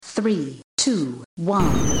3, 2, 1.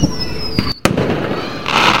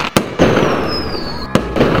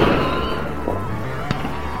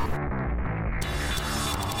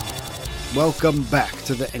 Welcome back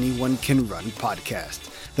to the Anyone Can Run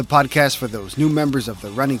podcast, the podcast for those new members of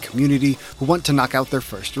the running community who want to knock out their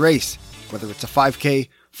first race, whether it's a 5K,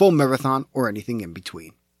 full marathon, or anything in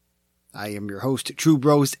between. I am your host, True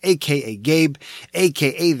Bros, aka Gabe,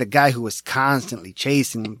 aka the guy who is constantly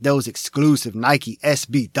chasing those exclusive Nike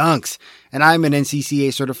SB Dunks, and I'm an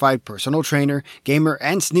NCCA certified personal trainer, gamer,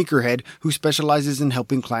 and sneakerhead who specializes in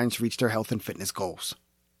helping clients reach their health and fitness goals.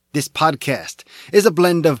 This podcast is a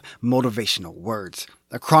blend of motivational words,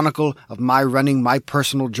 a chronicle of my running my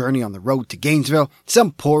personal journey on the road to Gainesville,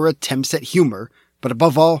 some poor attempts at humor, but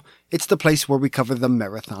above all, it's the place where we cover the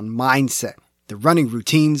marathon mindset, the running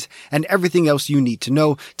routines, and everything else you need to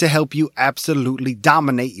know to help you absolutely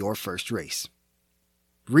dominate your first race.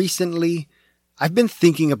 Recently, I've been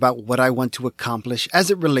thinking about what I want to accomplish as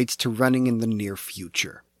it relates to running in the near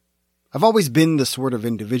future. I've always been the sort of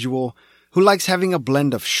individual who likes having a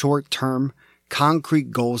blend of short-term,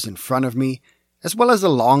 concrete goals in front of me, as well as a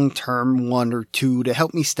long-term one or two to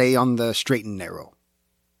help me stay on the straight and narrow.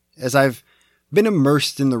 As I've been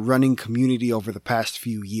immersed in the running community over the past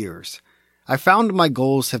few years, I found my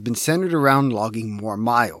goals have been centered around logging more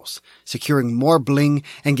miles, securing more bling,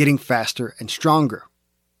 and getting faster and stronger.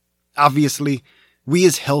 Obviously, we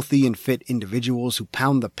as healthy and fit individuals who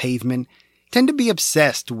pound the pavement tend to be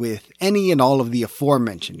obsessed with any and all of the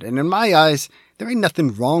aforementioned, and in my eyes, there ain't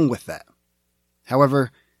nothing wrong with that.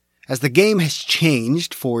 However, as the game has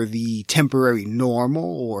changed for the temporary normal,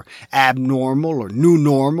 or abnormal, or new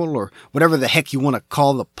normal, or whatever the heck you want to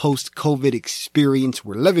call the post-COVID experience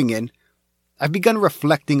we're living in, I've begun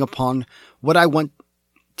reflecting upon what I want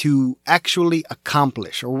to actually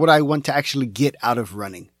accomplish, or what I want to actually get out of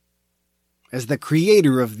running. As the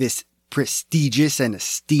creator of this prestigious and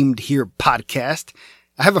esteemed here podcast,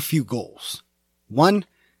 I have a few goals. 1,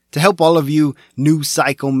 to help all of you new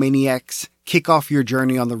psychomaniacs kick off your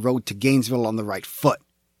journey on the road to Gainesville on the right foot.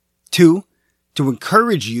 2, to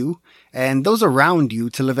encourage you and those around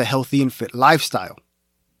you to live a healthy and fit lifestyle.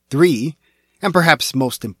 3, and perhaps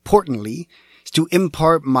most importantly, is to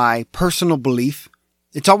impart my personal belief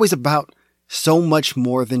it's always about so much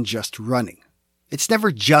more than just running. It's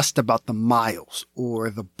never just about the miles or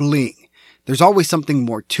the bling. There's always something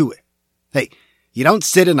more to it. Hey, you don't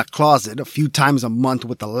sit in a closet a few times a month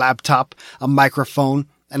with a laptop, a microphone,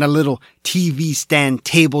 and a little TV stand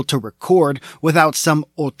table to record without some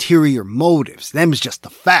ulterior motives. Them's just the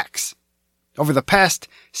facts. Over the past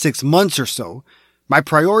 6 months or so, my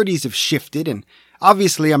priorities have shifted, and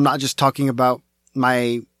obviously I'm not just talking about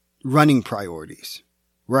my running priorities.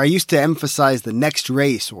 Where I used to emphasize the next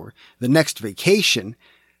race or the next vacation,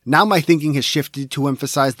 now my thinking has shifted to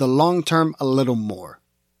emphasize the long term a little more.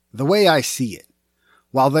 The way I see it,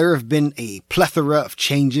 while there have been a plethora of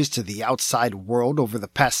changes to the outside world over the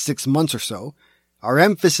past 6 months or so, our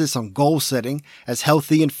emphasis on goal setting as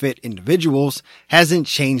healthy and fit individuals hasn't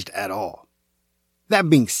changed at all. That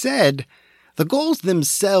being said, the goals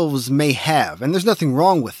themselves may have, and there's nothing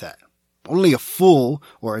wrong with that. Only a fool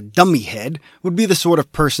or a dummy head would be the sort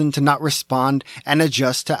of person to not respond and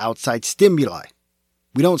adjust to outside stimuli.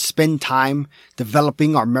 We don't spend time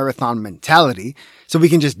developing our marathon mentality so we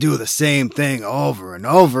can just do the same thing over and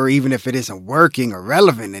over even if it isn't working or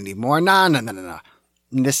relevant anymore. Nah.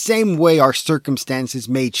 In the same way our circumstances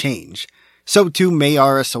may change, so too may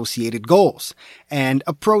our associated goals and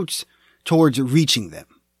approach towards reaching them.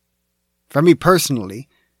 For me personally,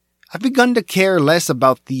 I've begun to care less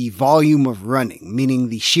about the volume of running, meaning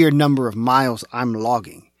the sheer number of miles I'm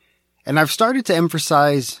logging, and I've started to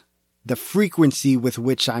emphasize the frequency with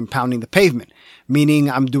which I'm pounding the pavement, meaning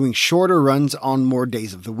I'm doing shorter runs on more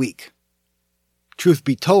days of the week. Truth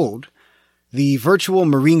be told, the virtual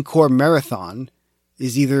Marine Corps Marathon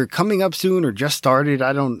is either coming up soon or just started.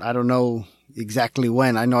 I don't know exactly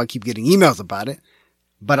when. I know I keep getting emails about it.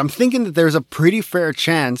 But I'm thinking that there's a pretty fair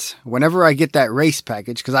chance whenever I get that race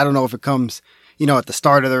package, because I don't know if it comes, at the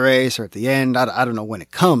start of the race or at the end. I don't know when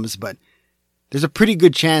it comes, but there's a pretty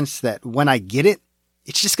good chance that when I get it,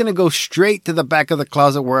 it's just going to go straight to the back of the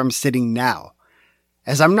closet where I'm sitting now.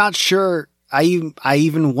 As I'm not sure I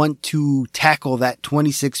even want to tackle that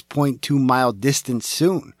 26.2 mile distance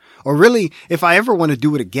soon, or really if I ever want to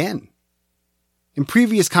do it again. In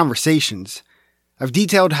previous conversations, I've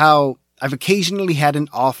detailed how I've occasionally had an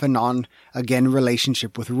off and on again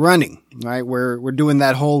relationship with running, right? Where we're doing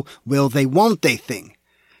that whole will they, won't they thing.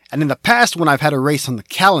 And in the past, when I've had a race on the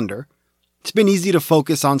calendar, it's been easy to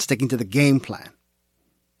focus on sticking to the game plan.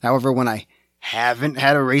 However, when I haven't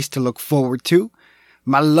had a race to look forward to,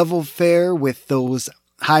 my love affair with those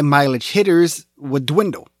high mileage hitters would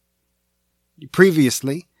dwindle.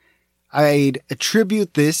 Previously, I'd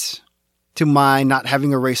attribute this to my not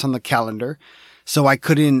having a race on the calendar, so I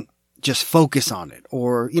couldn't just focus on it,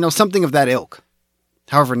 or, something of that ilk.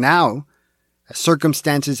 However, now, as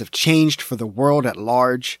circumstances have changed for the world at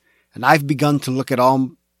large, and I've begun to look at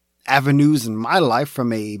all avenues in my life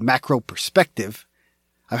from a macro perspective,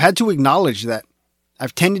 I've had to acknowledge that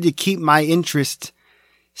I've tended to keep my interests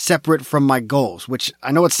separate from my goals, which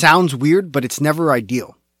I know it sounds weird, but it's never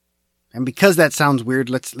ideal. And because that sounds weird,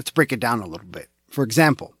 let's break it down a little bit. For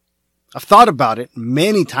example, I've thought about it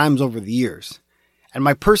many times over the years, and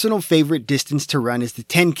my personal favorite distance to run is the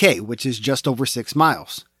 10K, which is just over 6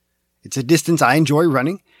 miles. It's a distance I enjoy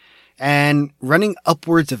running, and running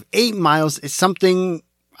upwards of 8 miles is something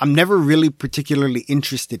I'm never really particularly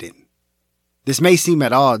interested in. This may seem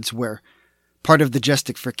at odds, where part of the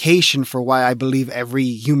justification for why I believe every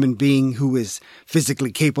human being who is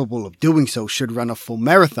physically capable of doing so should run a full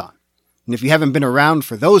marathon. And if you haven't been around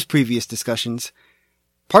for those previous discussions,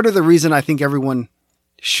 part of the reason I think everyone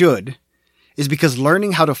should is because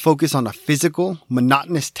learning how to focus on a physical,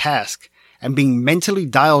 monotonous task and being mentally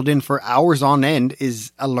dialed in for hours on end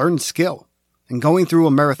is a learned skill. And going through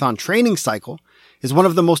a marathon training cycle is one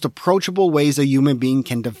of the most approachable ways a human being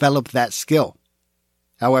can develop that skill.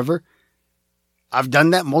 However, I've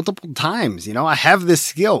done that multiple times. I have this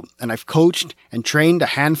skill, and I've coached and trained a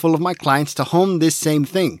handful of my clients to hone this same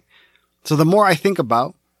thing. So the more I think,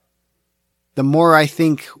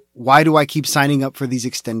 why do I keep signing up for these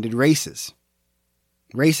extended races?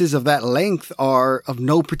 Races of that length are of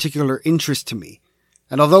no particular interest to me.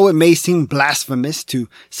 And although it may seem blasphemous to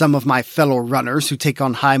some of my fellow runners who take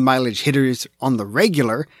on high mileage hitters on the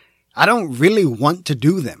regular, I don't really want to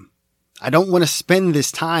do them. I don't want to spend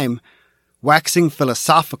this time waxing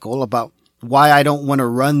philosophical about why I don't want to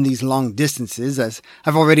run these long distances, as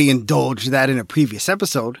I've already indulged that in a previous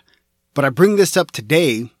episode. But I bring this up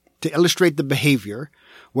today to illustrate the behavior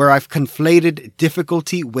where I've conflated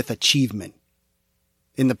difficulty with achievement.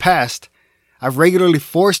 In the past, I've regularly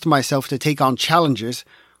forced myself to take on challenges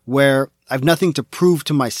where I've nothing to prove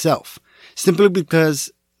to myself, simply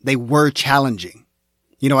because they were challenging.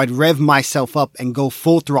 I'd rev myself up and go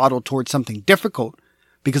full throttle towards something difficult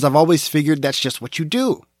because I've always figured that's just what you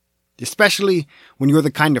do, especially when you're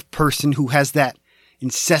the kind of person who has that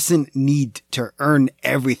incessant need to earn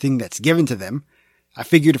everything that's given to them. I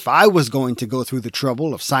figured if I was going to go through the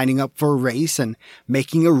trouble of signing up for a race and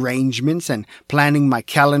making arrangements and planning my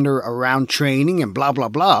calendar around training and blah, blah,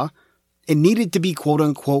 blah, it needed to be quote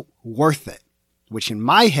unquote worth it, which in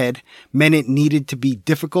my head meant it needed to be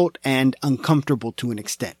difficult and uncomfortable to an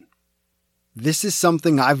extent. This is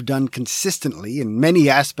something I've done consistently in many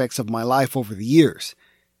aspects of my life over the years,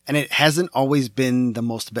 and it hasn't always been the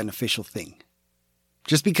most beneficial thing.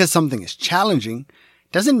 Just because something is challenging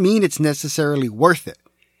doesn't mean it's necessarily worth it.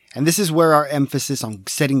 And this is where our emphasis on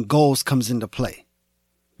setting goals comes into play.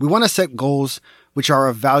 We want to set goals which are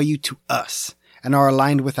of value to us and are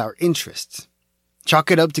aligned with our interests.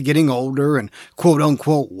 Chalk it up to getting older and quote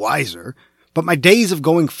unquote wiser, but my days of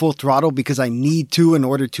going full throttle because I need to in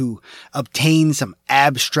order to obtain some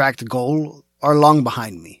abstract goal are long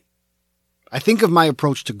behind me. I think of my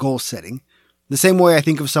approach to goal setting the same way I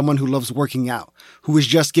think of someone who loves working out, who is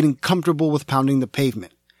just getting comfortable with pounding the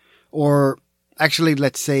pavement. Or actually,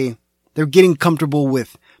 let's say they're getting comfortable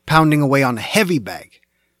with pounding away on a heavy bag.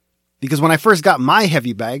 Because when I first got my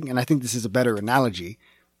heavy bag, and I think this is a better analogy,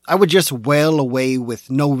 I would just wail away with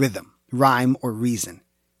no rhythm, rhyme, or reason.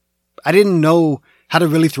 I didn't know how to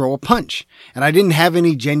really throw a punch, and I didn't have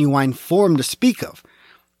any genuine form to speak of.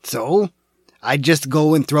 So I'd just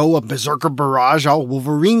go and throw a berserker barrage all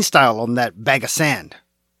Wolverine style on that bag of sand.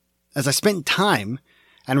 As I spent time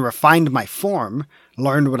and refined my form,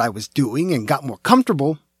 learned what I was doing, and got more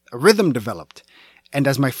comfortable, a rhythm developed. And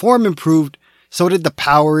as my form improved, so did the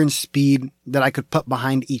power and speed that I could put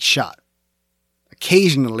behind each shot.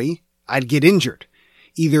 Occasionally, I'd get injured,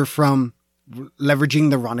 either from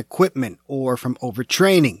leveraging the wrong equipment or from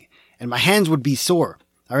overtraining, and my hands would be sore.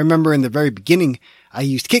 I remember in the very beginning, I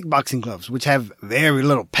used kickboxing gloves, which have very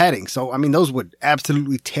little padding, so those would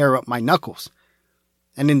absolutely tear up my knuckles.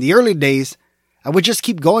 And in the early days, I would just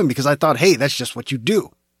keep going because I thought, hey, that's just what you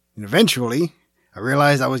do. And eventually, I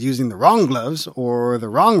realized I was using the wrong gloves, or the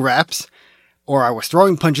wrong wraps, or I was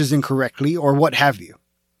throwing punches incorrectly, or what have you.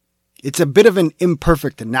 It's a bit of an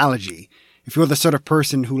imperfect analogy if you're the sort of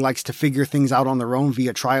person who likes to figure things out on their own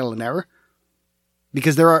via trial and error.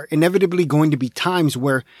 Because there are inevitably going to be times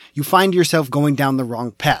where you find yourself going down the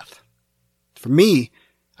wrong path. For me,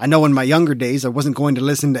 I know in my younger days I wasn't going to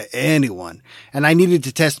listen to anyone, and I needed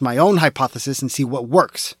to test my own hypothesis and see what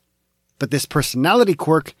works. But this personality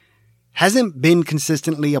quirk hasn't been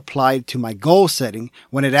consistently applied to my goal setting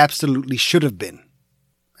when it absolutely should have been.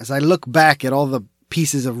 As I look back at all the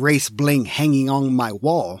pieces of race bling hanging on my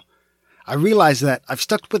wall, I realize that I've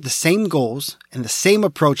stuck with the same goals and the same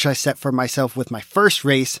approach I set for myself with my first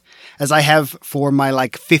race as I have for my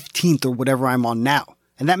 15th or whatever I'm on now.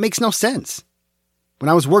 And that makes no sense. When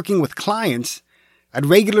I was working with clients, I'd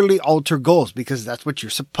regularly alter goals because that's what you're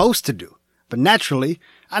supposed to do. But naturally,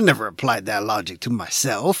 I never applied that logic to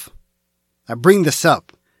myself. I bring this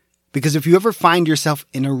up because if you ever find yourself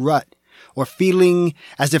in a rut or feeling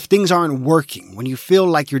as if things aren't working, when you feel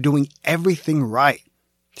like you're doing everything right,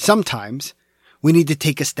 sometimes we need to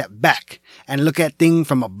take a step back and look at things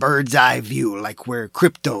from a bird's eye view, like where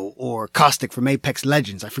Crypto or Caustic from Apex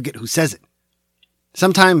Legends, I forget who says it.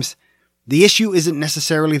 Sometimes the issue isn't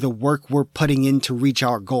necessarily the work we're putting in to reach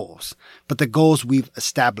our goals, but the goals we've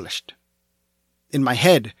established. In my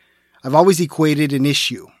head, I've always equated an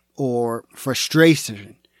issue or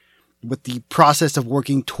frustration with the process of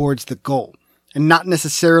working towards the goal, and not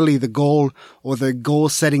necessarily the goal or the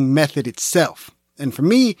goal-setting method itself. And for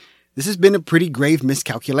me, this has been a pretty grave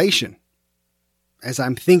miscalculation. As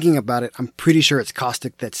I'm thinking about it, I'm pretty sure it's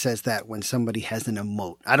Caustic that says that when somebody has an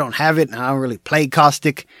emote. I don't have it, and I don't really play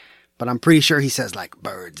Caustic, but I'm pretty sure he says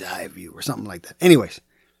bird's eye view or something like that. Anyways,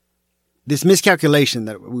 this miscalculation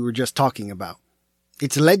that we were just talking about,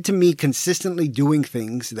 it's led to me consistently doing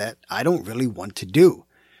things that I don't really want to do.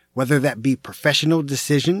 Whether that be professional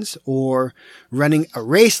decisions or running a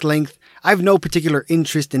race length, I have no particular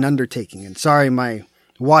interest in undertaking. And sorry, my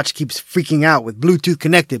watch keeps freaking out with Bluetooth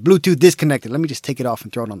connected, Bluetooth disconnected. Let me just take it off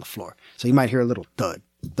and throw it on the floor. So you might hear a little thud.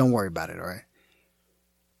 Don't worry about it, all right?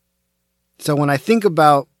 So when I think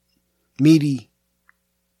about me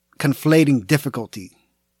conflating difficulty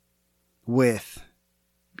with,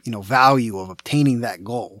 value of obtaining that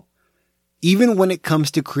goal, even when it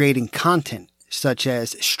comes to creating content, such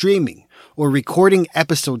as streaming or recording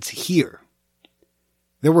episodes here,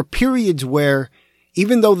 there were periods where,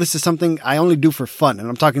 even though this is something I only do for fun, and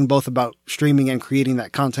I'm talking both about streaming and creating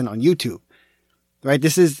that content on YouTube, right?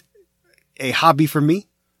 This is a hobby for me.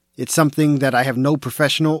 It's something that I have no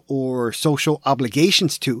professional or social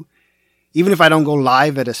obligations to. Even if I don't go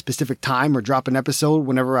live at a specific time or drop an episode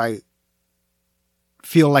whenever I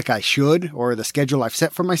feel like I should, or the schedule I've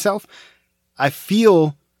set for myself, I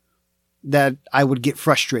feel that I would get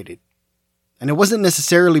frustrated. And it wasn't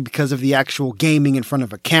necessarily because of the actual gaming in front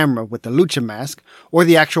of a camera with the lucha mask or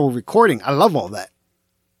the actual recording. I love all that.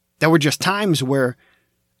 There were just times where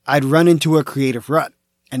I'd run into a creative rut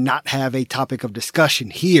and not have a topic of discussion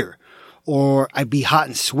here, or I'd be hot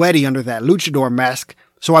and sweaty under that luchador mask,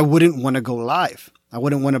 so I wouldn't want to go live. I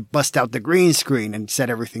wouldn't want to bust out the green screen and set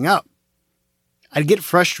everything up. I'd get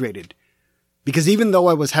frustrated because even though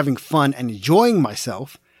I was having fun and enjoying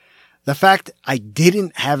myself, the fact I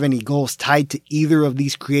didn't have any goals tied to either of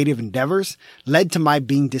these creative endeavors led to my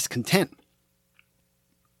being discontent.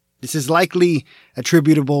 This is likely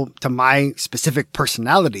attributable to my specific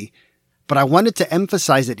personality, but I wanted to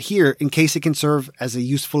emphasize it here in case it can serve as a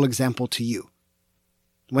useful example to you.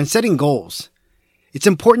 When setting goals, it's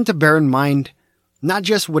important to bear in mind not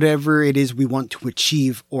just whatever it is we want to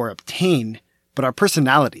achieve or obtain, but our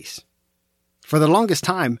personalities. For the longest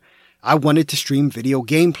time, I wanted to stream video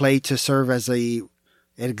gameplay to serve as an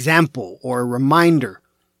example or a reminder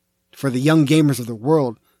for the young gamers of the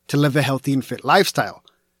world to live a healthy and fit lifestyle.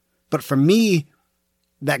 But for me,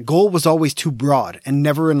 that goal was always too broad and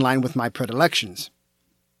never in line with my predilections.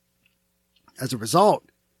 As a result,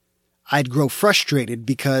 I'd grow frustrated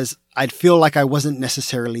because I'd feel like I wasn't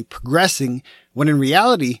necessarily progressing, when in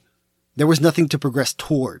reality, there was nothing to progress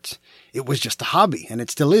towards. It was just a hobby, and it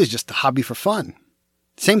still is just a hobby for fun.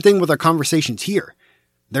 Same thing with our conversations here.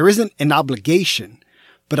 There isn't an obligation,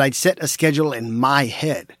 but I'd set a schedule in my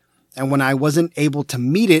head, and when I wasn't able to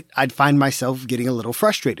meet it, I'd find myself getting a little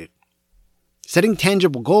frustrated. Setting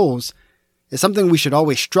tangible goals is something we should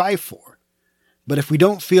always strive for, but if we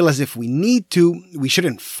don't feel as if we need to, we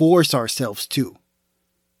shouldn't force ourselves to.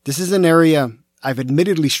 This is an area I've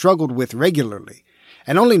admittedly struggled with regularly,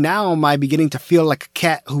 and only now am I beginning to feel like a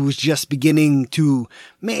cat who's just beginning to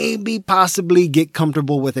possibly get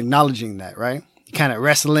comfortable with acknowledging that, right? Kind of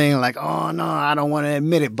wrestling like, oh no, I don't want to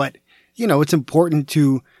admit it. But, it's important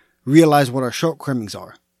to realize what our shortcomings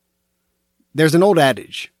are. There's an old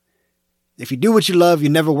adage. If you do what you love, you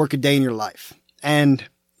never work a day in your life. And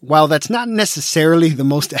while that's not necessarily the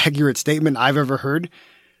most accurate statement I've ever heard,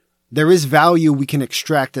 there is value we can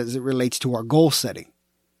extract as it relates to our goal setting.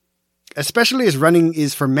 Especially as running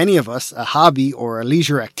is for many of us a hobby or a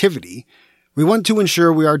leisure activity, we want to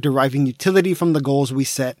ensure we are deriving utility from the goals we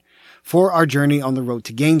set for our journey on the road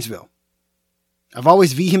to Gainesville. I've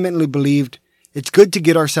always vehemently believed it's good to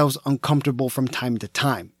get ourselves uncomfortable from time to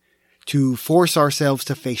time, to force ourselves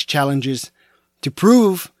to face challenges, to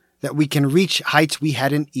prove that we can reach heights we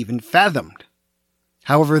hadn't even fathomed.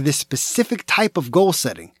 However, this specific type of goal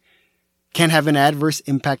setting can have an adverse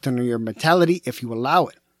impact on your mentality if you allow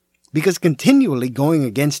it. Because continually going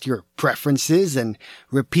against your preferences and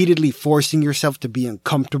repeatedly forcing yourself to be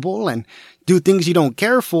uncomfortable and do things you don't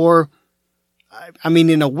care for,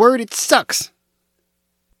 in a word, it sucks.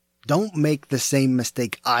 Don't make the same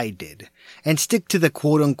mistake I did and stick to the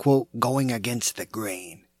quote-unquote going against the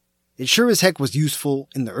grain. It sure as heck was useful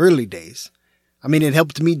in the early days. It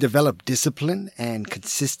helped me develop discipline and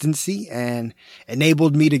consistency and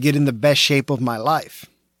enabled me to get in the best shape of my life.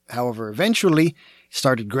 However, eventually, it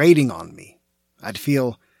started grating on me. I'd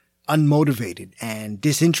feel unmotivated and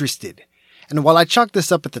disinterested. And while I chalked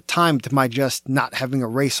this up at the time to my just not having a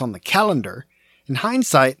race on the calendar, in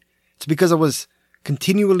hindsight, it's because I was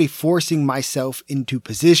continually forcing myself into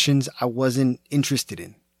positions I wasn't interested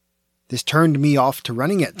in. This turned me off to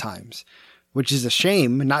running at times, which is a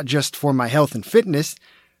shame, not just for my health and fitness,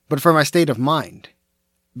 but for my state of mind,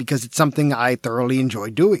 because it's something I thoroughly enjoy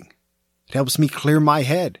doing. It helps me clear my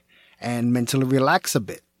head and mentally relax a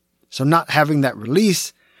bit. So not having that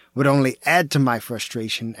release would only add to my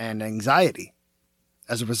frustration and anxiety.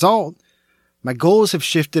 As a result, my goals have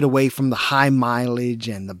shifted away from the high mileage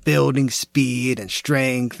and the building speed and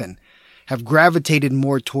strength and have gravitated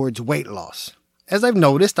more towards weight loss. As I've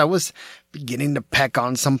noticed, I was beginning to pack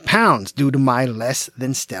on some pounds due to my less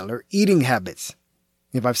than stellar eating habits.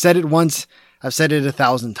 If I've said it once, I've said it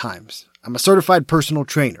 1,000 times. I'm a certified personal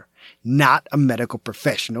trainer, not a medical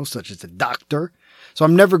professional such as a doctor. So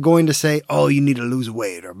I'm never going to say, oh, you need to lose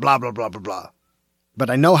weight or blah, blah, blah, blah, blah. But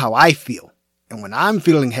I know how I feel. And when I'm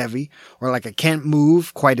feeling heavy or like I can't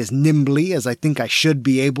move quite as nimbly as I think I should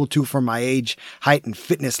be able to for my age, height, and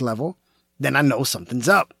fitness level, then I know something's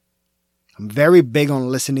up. I'm very big on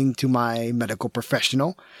listening to my medical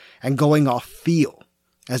professional and going off feel,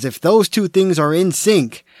 as if those two things are in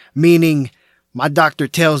sync, meaning my doctor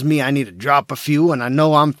tells me I need to drop a few and I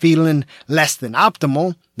know I'm feeling less than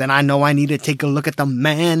optimal, then I know I need to take a look at the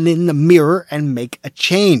man in the mirror and make a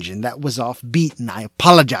change. And that was off beat, and I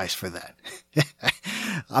apologize for that.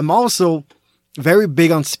 I'm also very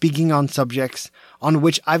big on speaking on subjects on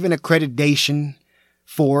which I've an accreditation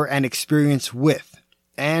for and experience with.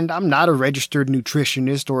 And I'm not a registered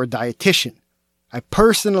nutritionist or a dietitian. I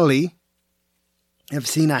personally have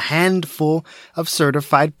seen a handful of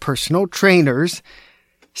certified personal trainers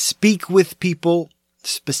speak with people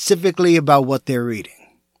specifically about what they're eating.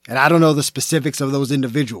 And I don't know the specifics of those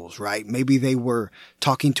individuals, right? Maybe they were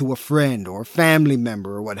talking to a friend or a family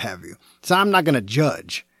member or what have you. So I'm not going to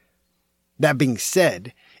judge. That being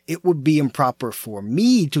said, it would be improper for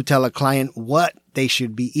me to tell a client what they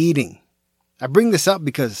should be eating. I bring this up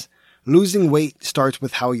because losing weight starts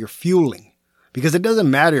with how you're fueling. Because it doesn't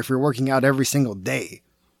matter if you're working out every single day.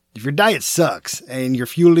 If your diet sucks and you're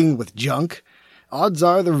fueling with junk, odds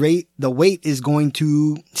are the weight is going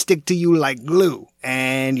to stick to you like glue,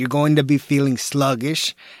 and you're going to be feeling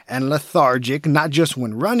sluggish and lethargic, not just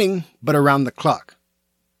when running, but around the clock.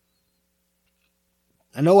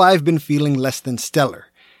 I know I've been feeling less than stellar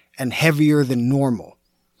and heavier than normal.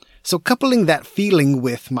 So coupling that feeling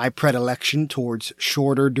with my predilection towards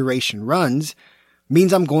shorter duration runs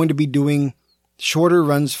means I'm going to be doing shorter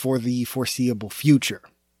runs for the foreseeable future.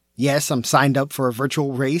 Yes, I'm signed up for a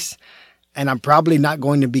virtual race, and I'm probably not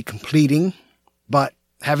going to be completing, but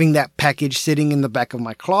having that package sitting in the back of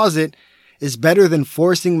my closet is better than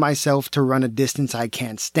forcing myself to run a distance I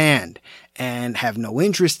can't stand and have no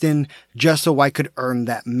interest in just so I could earn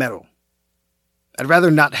that medal. I'd rather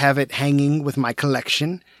not have it hanging with my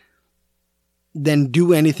collection than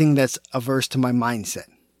do anything that's averse to my mindset.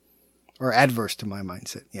 Or adverse to my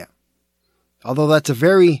mindset, yeah. Although that's a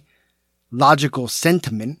very logical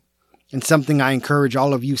sentiment and something I encourage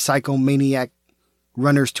all of you psychomaniac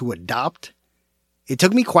runners to adopt, it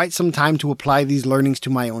took me quite some time to apply these learnings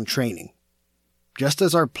to my own training. Just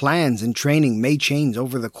as our plans and training may change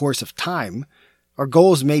over the course of time, our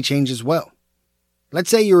goals may change as well.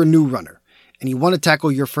 Let's say you're a new runner and you want to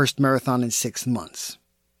tackle your first marathon in 6 months.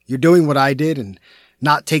 You're doing what I did and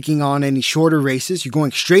not taking on any shorter races. You're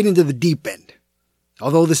going straight into the deep end.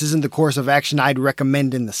 Although this isn't the course of action I'd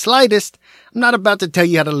recommend in the slightest, I'm not about to tell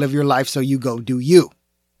you how to live your life, so you go do you.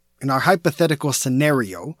 In our hypothetical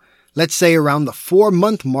scenario, Let's say around the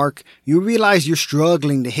 4-month mark, you realize you're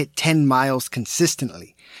struggling to hit 10 miles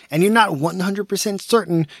consistently, and you're not 100%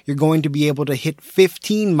 certain you're going to be able to hit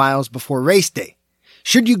 15 miles before race day.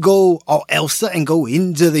 Should you go all Elsa and go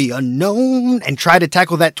into the unknown and try to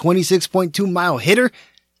tackle that 26.2 mile hitter?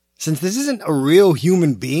 Since this isn't a real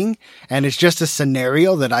human being, and it's just a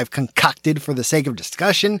scenario that I've concocted for the sake of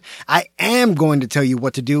discussion, I am going to tell you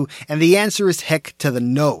what to do, and the answer is heck to the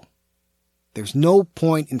no. There's no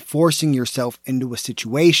point in forcing yourself into a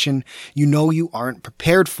situation you know you aren't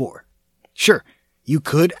prepared for. Sure, you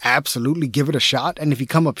could absolutely give it a shot, and if you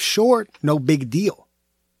come up short, no big deal.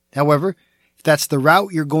 However, if that's the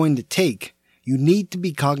route you're going to take, you need to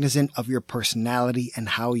be cognizant of your personality and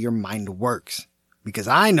how your mind works. Because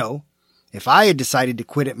I know, if I had decided to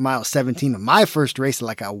quit at mile 17 of my first race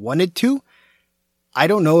like I wanted to, I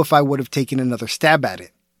don't know if I would have taken another stab at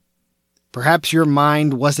it. Perhaps your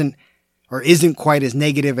mind wasn't or isn't quite as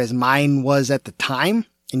negative as mine was at the time,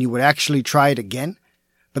 and you would actually try it again,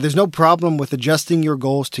 but there's no problem with adjusting your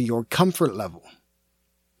goals to your comfort level.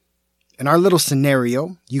 In our little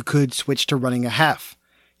scenario, you could switch to running a half.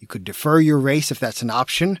 You could defer your race if that's an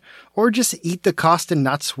option, or just eat the cost and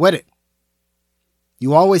not sweat it.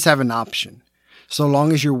 You always have an option, so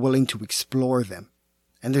long as you're willing to explore them.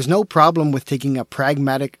 And there's no problem with taking a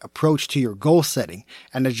pragmatic approach to your goal setting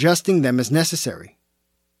and adjusting them as necessary.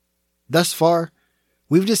 Thus far,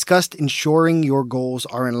 we've discussed ensuring your goals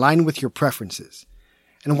are in line with your preferences.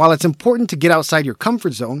 And while it's important to get outside your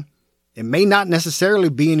comfort zone, it may not necessarily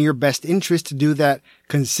be in your best interest to do that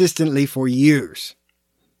consistently for years.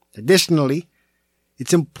 Additionally,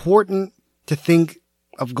 it's important to think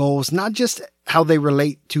of goals not just how they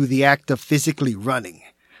relate to the act of physically running,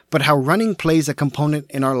 but how running plays a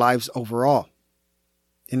component in our lives overall.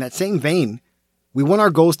 In that same vein, we want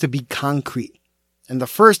our goals to be concrete. And the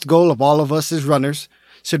first goal of all of us as runners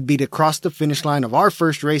should be to cross the finish line of our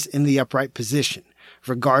first race in the upright position,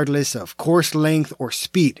 regardless of course length or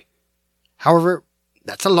speed. However,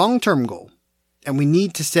 that's a long-term goal, and we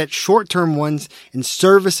need to set short-term ones in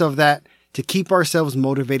service of that to keep ourselves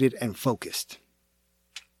motivated and focused.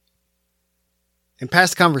 In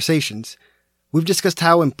past conversations, we've discussed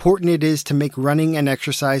how important it is to make running and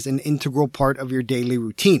exercise an integral part of your daily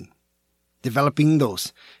routine. Developing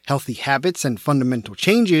those healthy habits and fundamental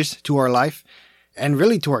changes to our life, and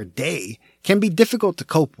really to our day, can be difficult to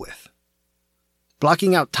cope with.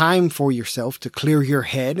 Blocking out time for yourself to clear your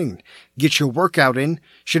head and get your workout in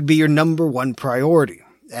should be your number one priority.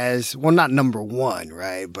 Not number one,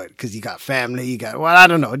 right? But because you got family, I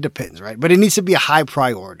don't know, it depends, right? But it needs to be a high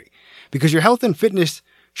priority because your health and fitness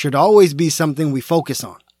should always be something we focus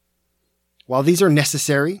on. While these are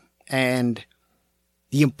necessary and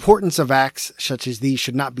the importance of acts such as these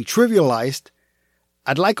should not be trivialized,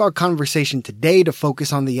 I'd like our conversation today to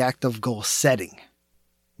focus on the act of goal setting.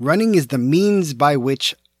 Running is the means by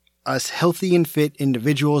which us healthy and fit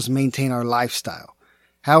individuals maintain our lifestyle.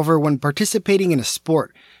 However, when participating in a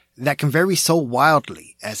sport that can vary so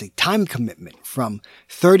wildly as a time commitment from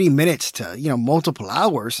 30 minutes to, multiple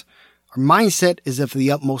hours, our mindset is of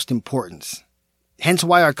the utmost importance. Hence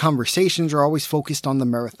why our conversations are always focused on the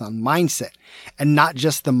marathon mindset and not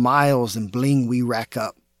just the miles and bling we rack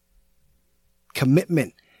up.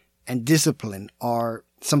 Commitment and discipline are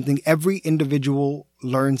something every individual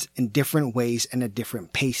learns in different ways and at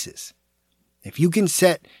different paces. If you can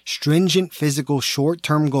set stringent physical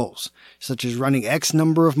short-term goals, such as running X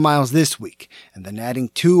number of miles this week and then adding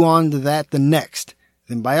 2 on to that the next,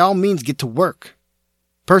 then by all means get to work.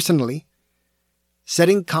 Personally,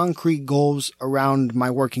 setting concrete goals around my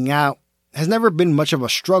working out has never been much of a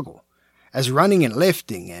struggle, as running and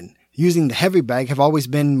lifting and using the heavy bag have always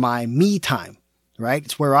been my me time, right?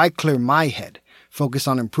 It's where I clear my head, focus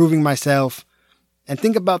on improving myself, and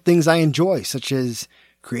think about things I enjoy, such as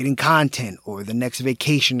creating content or the next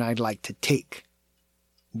vacation I'd like to take.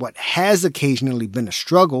 What has occasionally been a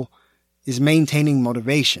struggle is maintaining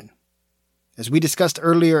motivation. As we discussed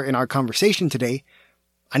earlier in our conversation today,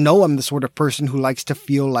 I know I'm the sort of person who likes to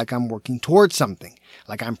feel like I'm working towards something,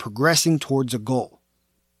 like I'm progressing towards a goal.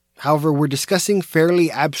 However, we're discussing fairly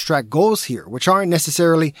abstract goals here, which aren't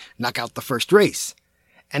necessarily knock out the first race.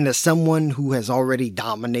 And as someone who has already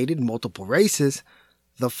dominated multiple races,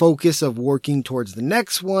 the focus of working towards the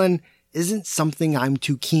next one isn't something I'm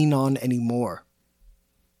too keen on anymore.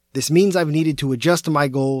 This means I've needed to adjust my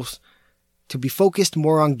goals to be focused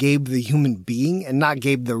more on Gabe the human being and not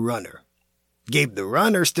Gabe the runner. Gabe the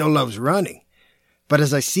runner still loves running. But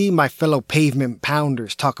as I see my fellow pavement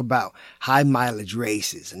pounders talk about high mileage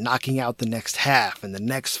races and knocking out the next half and the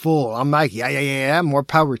next full, I'm like, yeah, more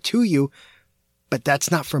power to you. But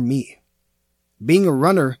that's not for me. Being a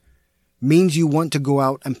runner means you want to go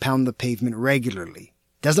out and pound the pavement regularly.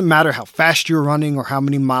 Doesn't matter how fast you're running or how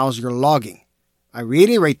many miles you're logging. I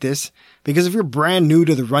reiterate this because if you're brand new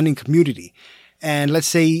to the running community and let's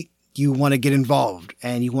say you want to get involved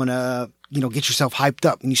and you want to, get yourself hyped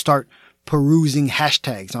up and you start perusing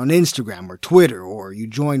hashtags on Instagram or Twitter or you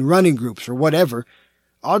join running groups or whatever,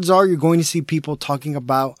 odds are you're going to see people talking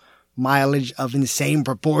about mileage of insane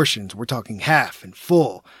proportions. We're talking half and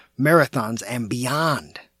full, marathons and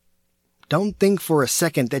beyond. Don't think for a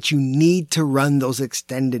second that you need to run those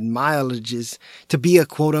extended mileages to be a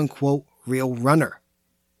quote-unquote real runner.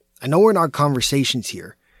 I know in our conversations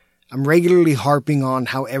here, I'm regularly harping on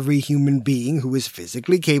how every human being who is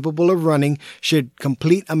physically capable of running should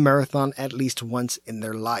complete a marathon at least once in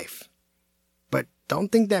their life. But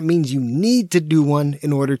don't think that means you need to do one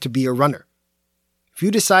in order to be a runner. If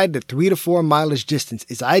you decide that 3 to 4 mileage distance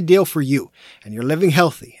is ideal for you and you're living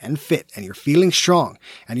healthy and fit and you're feeling strong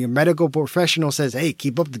and your medical professional says, hey,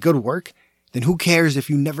 keep up the good work, then who cares if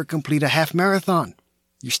you never complete a half marathon?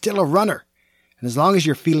 You're still a runner. And as long as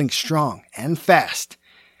you're feeling strong and fast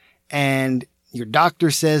and your doctor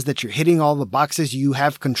says that you're hitting all the boxes you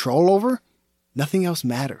have control over, nothing else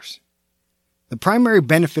matters. The primary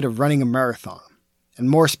benefit of running a marathon, and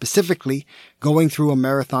more specifically, going through a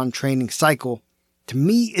marathon training cycle, to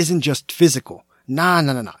me isn't just physical. Nah.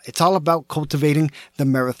 It's all about cultivating the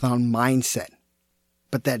marathon mindset.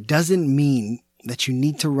 But that doesn't mean that you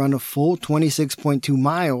need to run a full 26.2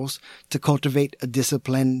 miles to cultivate a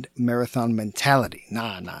disciplined marathon mentality.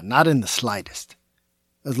 Nah, not in the slightest.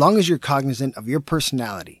 As long as you're cognizant of your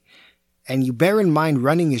personality and you bear in mind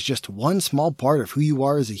running is just one small part of who you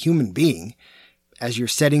are as a human being, as you're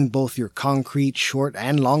setting both your concrete, short,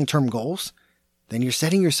 and long-term goals, then you're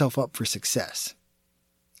setting yourself up for success.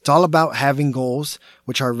 It's all about having goals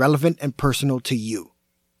which are relevant and personal to you.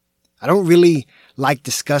 I don't really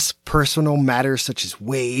discuss personal matters such as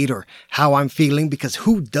weight or how I'm feeling because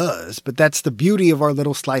who does? But that's the beauty of our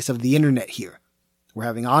little slice of the internet here. We're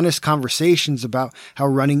having honest conversations about how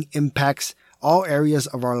running impacts all areas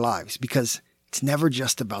of our lives because it's never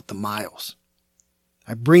just about the miles.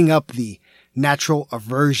 I bring up the natural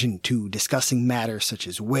aversion to discussing matters such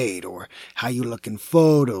as weight or how you look in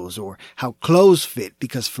photos or how clothes fit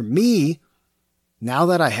because for me, now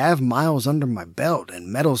that I have miles under my belt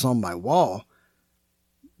and medals on my wall,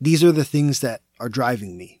 these are the things that are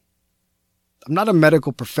driving me. I'm not a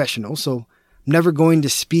medical professional, so I'm never going to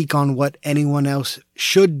speak on what anyone else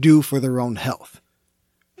should do for their own health.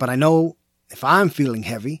 But I know if I'm feeling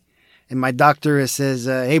heavy and my doctor says,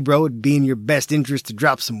 hey bro, it'd be in your best interest to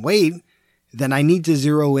drop some weight, then I need to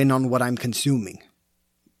zero in on what I'm consuming.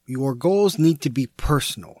 Your goals need to be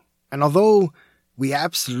personal. And although we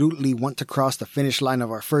absolutely want to cross the finish line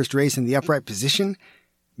of our first race in the upright position,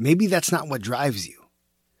 maybe that's not what drives you.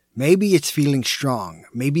 Maybe it's feeling strong.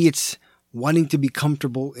 Maybe it's wanting to be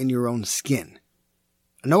comfortable in your own skin.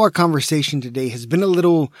 I know our conversation today has been a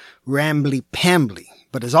little rambly-pambly,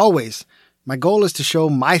 but as always, my goal is to show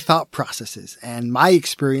my thought processes and my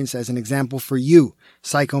experience as an example for you,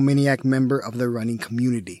 Psychomaniac member of the running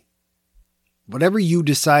community. Whatever you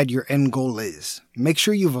decide your end goal is, make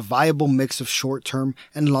sure you have a viable mix of short-term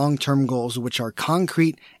and long-term goals which are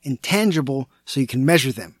concrete and tangible so you can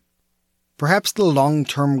measure them. Perhaps the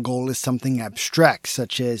long-term goal is something abstract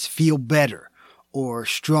such as feel better or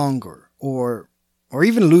stronger or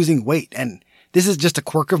even losing weight. And this is just a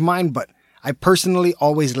quirk of mine, but I personally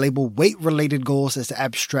always label weight-related goals as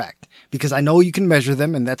abstract because I know you can measure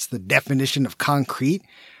them and that's the definition of concrete,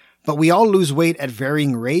 but we all lose weight at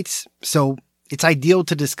varying rates, so it's ideal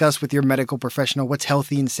to discuss with your medical professional what's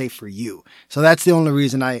healthy and safe for you. So that's the only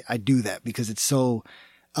reason I do that because it's so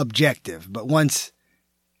objective. But once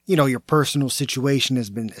your personal situation has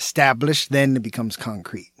been established, then it becomes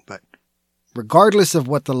concrete. But regardless of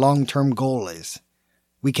what the long-term goal is,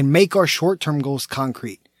 we can make our short-term goals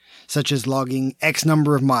concrete, such as logging X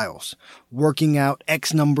number of miles, working out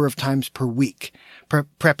X number of times per week,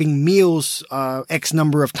 prepping meals X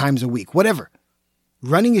number of times a week, whatever.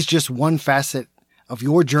 Running is just one facet of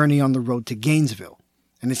your journey on the road to Gainesville,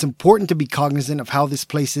 and it's important to be cognizant of how this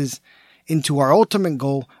places into our ultimate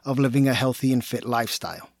goal of living a healthy and fit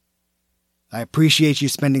lifestyle. I appreciate you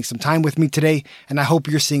spending some time with me today, and I hope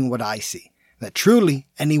you're seeing what I see, that truly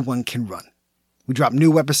anyone can run. We drop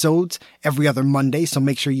new episodes every other Monday, so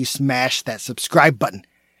make sure you smash that subscribe button.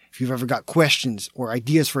 If you've ever got questions or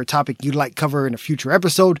ideas for a topic you'd like cover in a future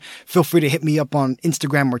episode, feel free to hit me up on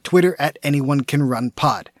Instagram or Twitter at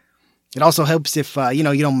AnyoneCanRunPod. It also helps if, you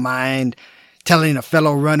don't mind telling a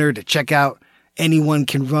fellow runner to check out Anyone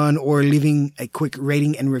Can Run or leaving a quick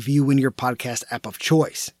rating and review in your podcast app of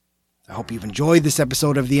choice. I hope you've enjoyed this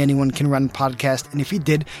episode of the Anyone Can Run podcast, and if you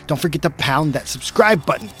did, don't forget to pound that subscribe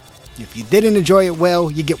button. If you didn't enjoy it,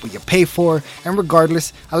 well, you get what you pay for, and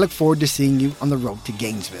regardless, I look forward to seeing you on the road to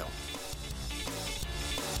Gainesville.